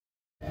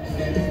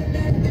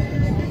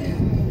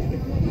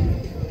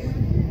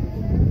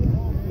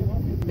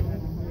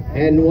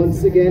And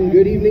once again,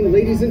 good evening,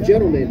 ladies and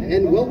gentlemen,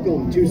 and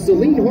welcome to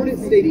Saline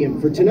Hornets Stadium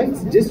for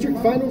tonight's District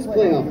Finals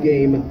playoff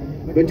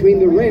game between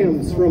the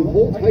Rams from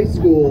Holt High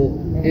School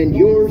and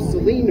your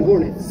Saline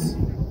Hornets.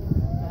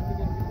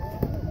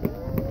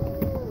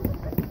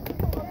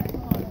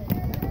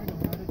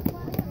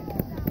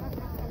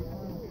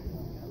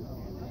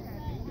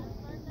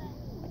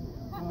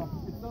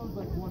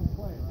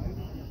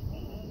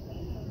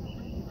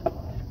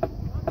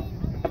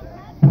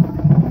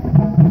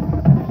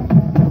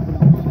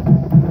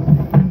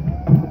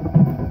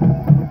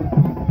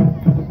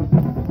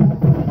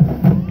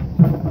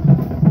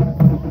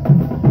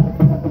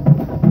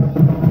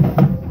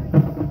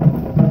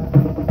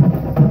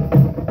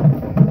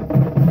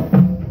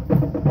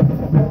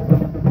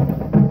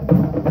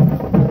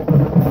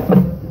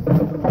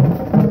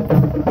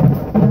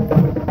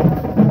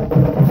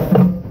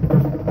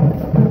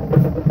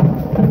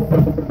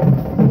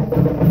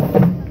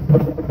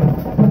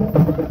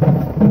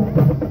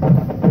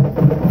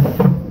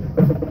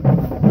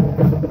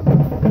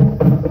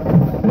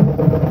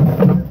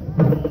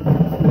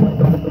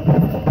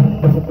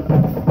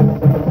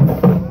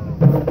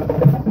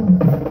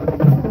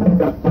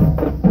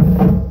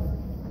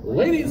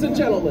 Ladies and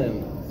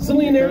gentlemen,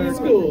 Saline Area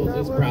Schools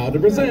is proud to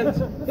present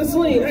the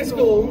Saline High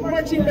School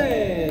Marching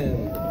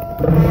Band.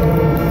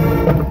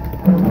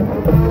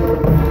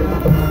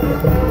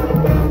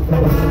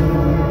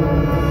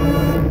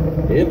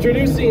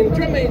 Introducing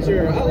Drum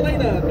Major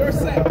Elena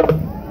Dorset.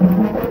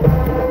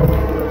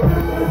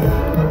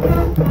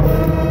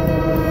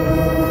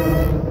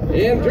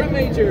 And Drum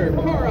Major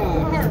Cora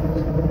Hart.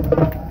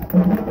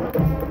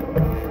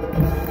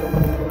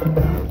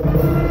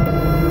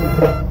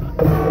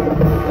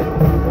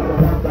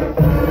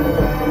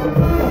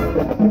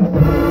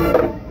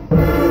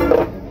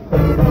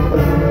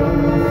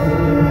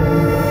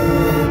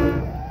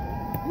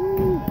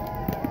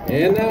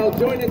 And now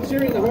join in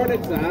cheering the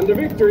Hornets on to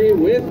victory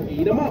with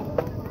Eat 'em Up.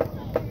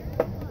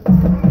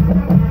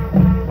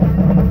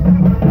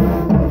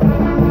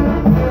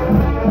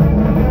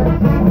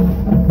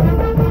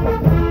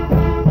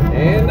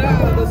 And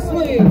now the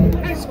Saline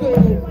High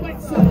School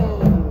Fight Song.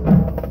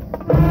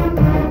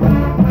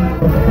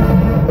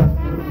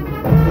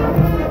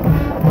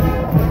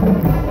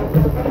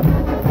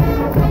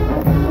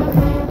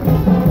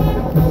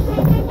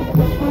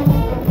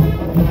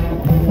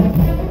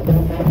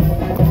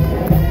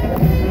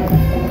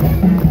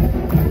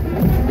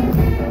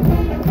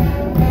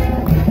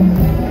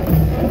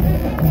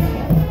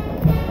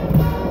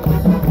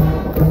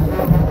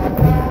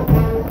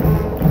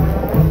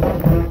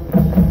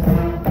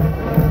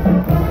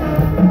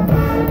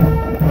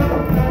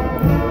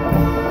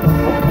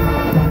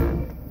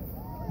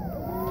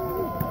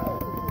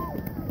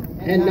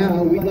 And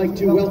now we'd like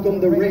to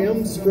welcome the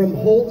Rams from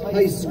Holt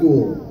High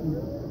School.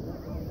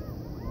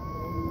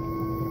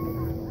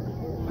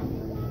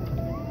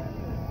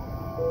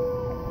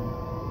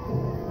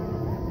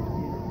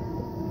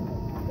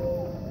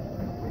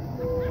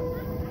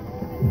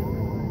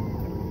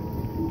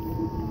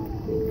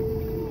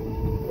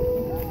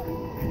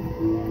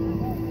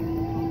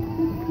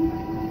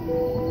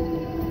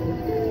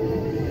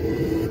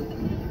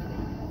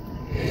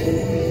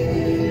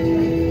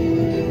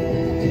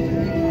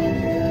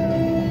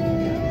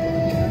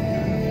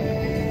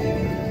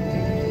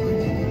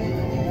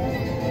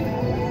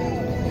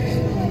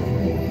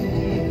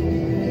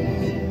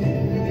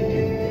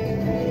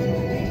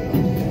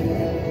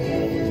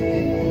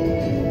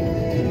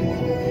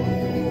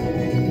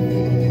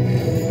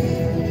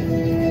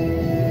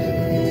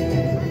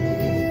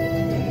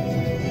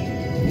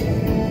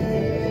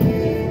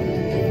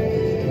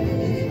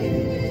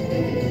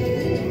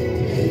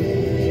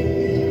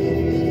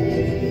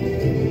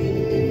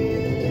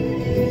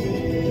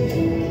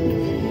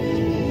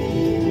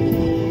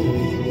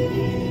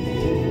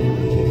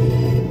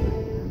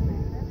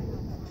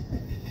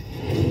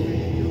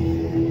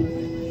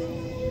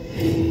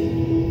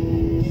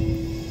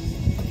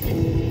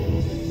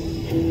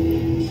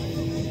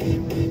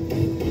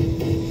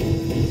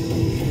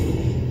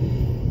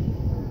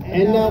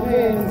 And now,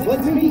 fans,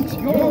 let's meet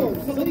your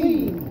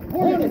Saline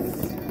Hornets.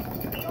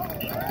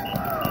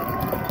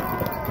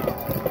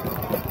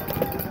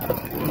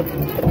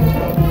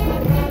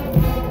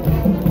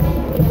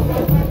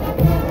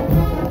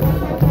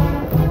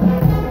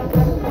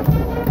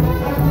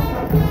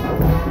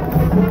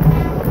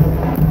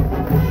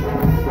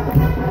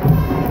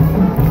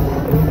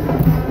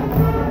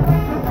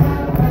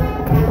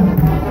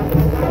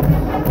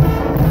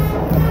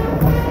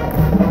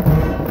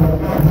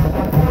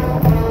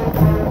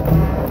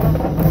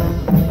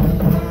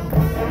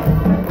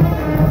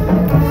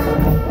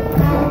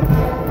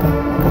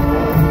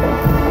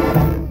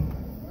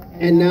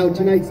 And now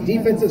tonight's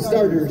defensive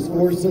starters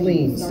for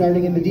Saline.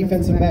 Starting in the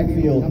defensive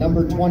backfield,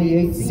 number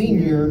 28,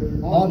 senior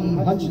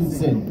Augie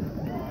Hutchinson.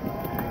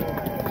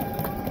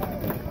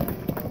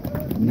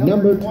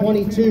 Number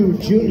 22,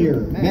 junior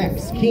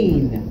Max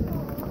Keene.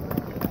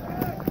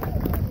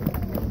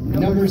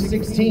 Number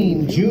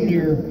 16,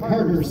 junior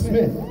Carter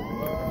Smith.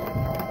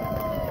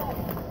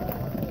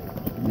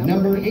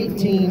 Number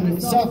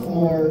 18,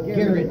 sophomore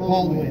Garrett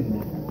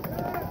Baldwin.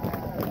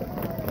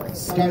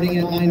 Starting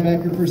at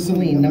linebacker for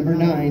Saline, number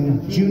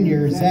 9,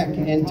 junior Zach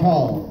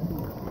Antal.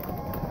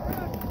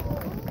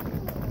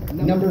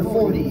 Number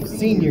 40,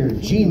 senior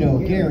Gino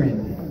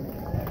Guerin.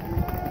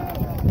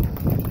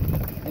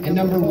 And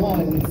number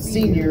 1,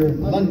 senior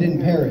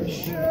London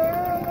Parrish.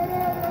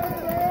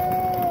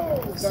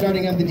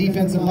 Starting on the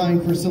defensive line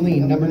for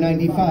Saline, number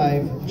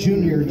 95,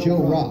 junior Joe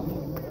Ropp.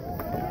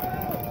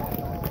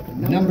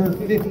 Number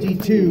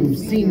 52,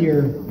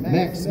 senior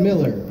Max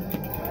Miller.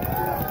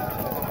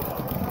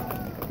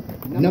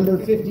 Number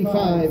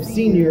 55,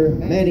 senior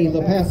Manny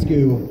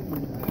Lepascu.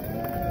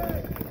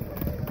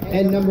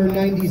 And number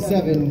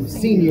 97,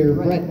 senior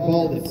Brett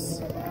Baldus.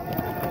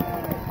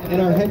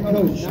 And our head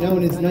coach, now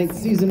in his 9th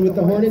season with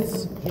the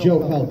Hornets, Joe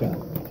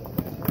Pelka.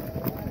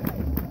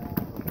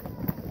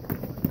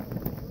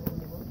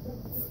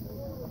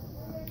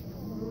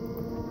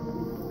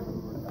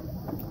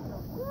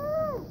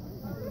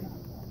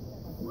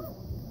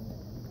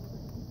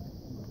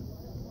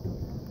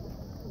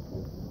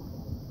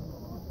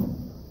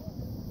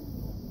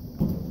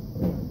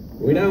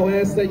 We now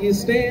ask that you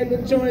stand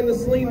and join the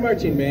Saline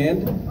Marching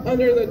Band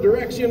under the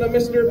direction of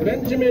Mr.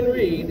 Benjamin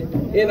Reed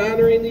in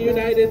honoring the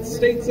United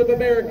States of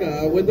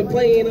America with the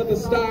playing of the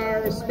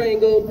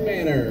Star-Spangled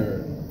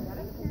Banner.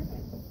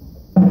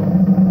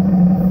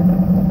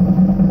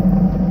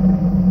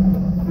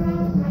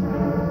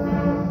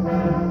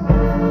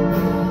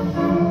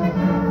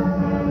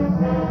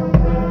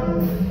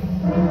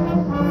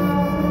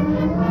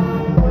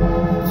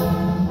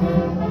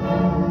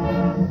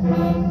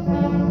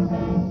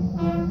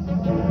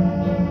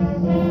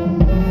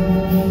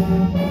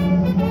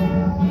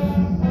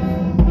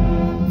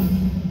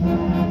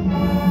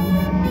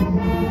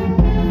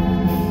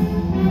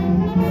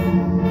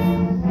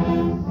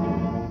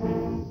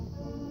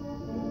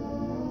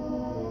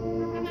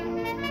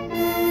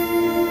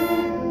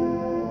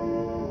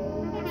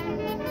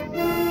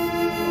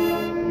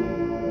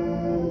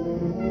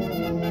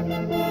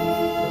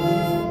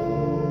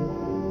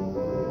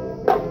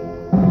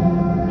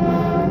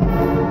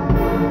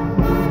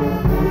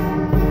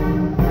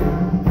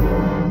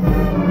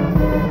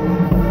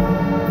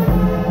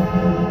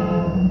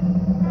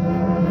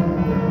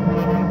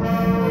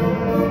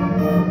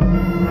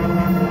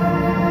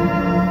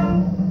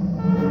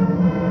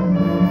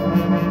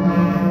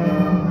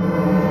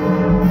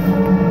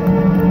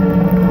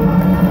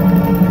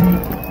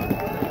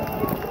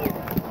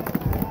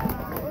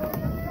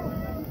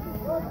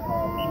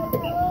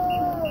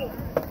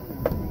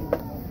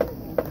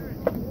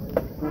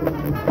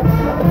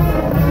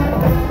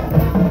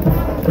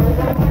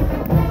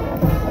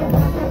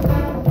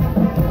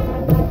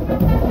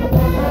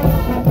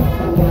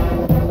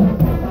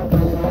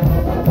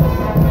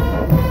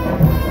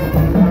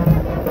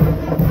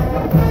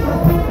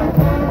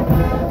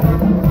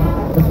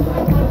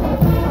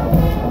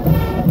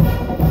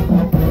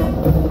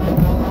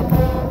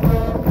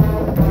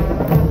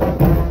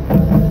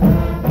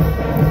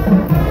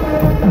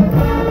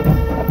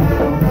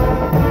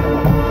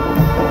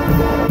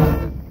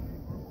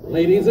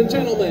 Ladies and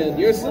gentlemen,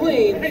 your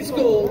Saline High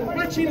School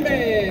Marching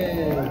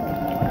Band.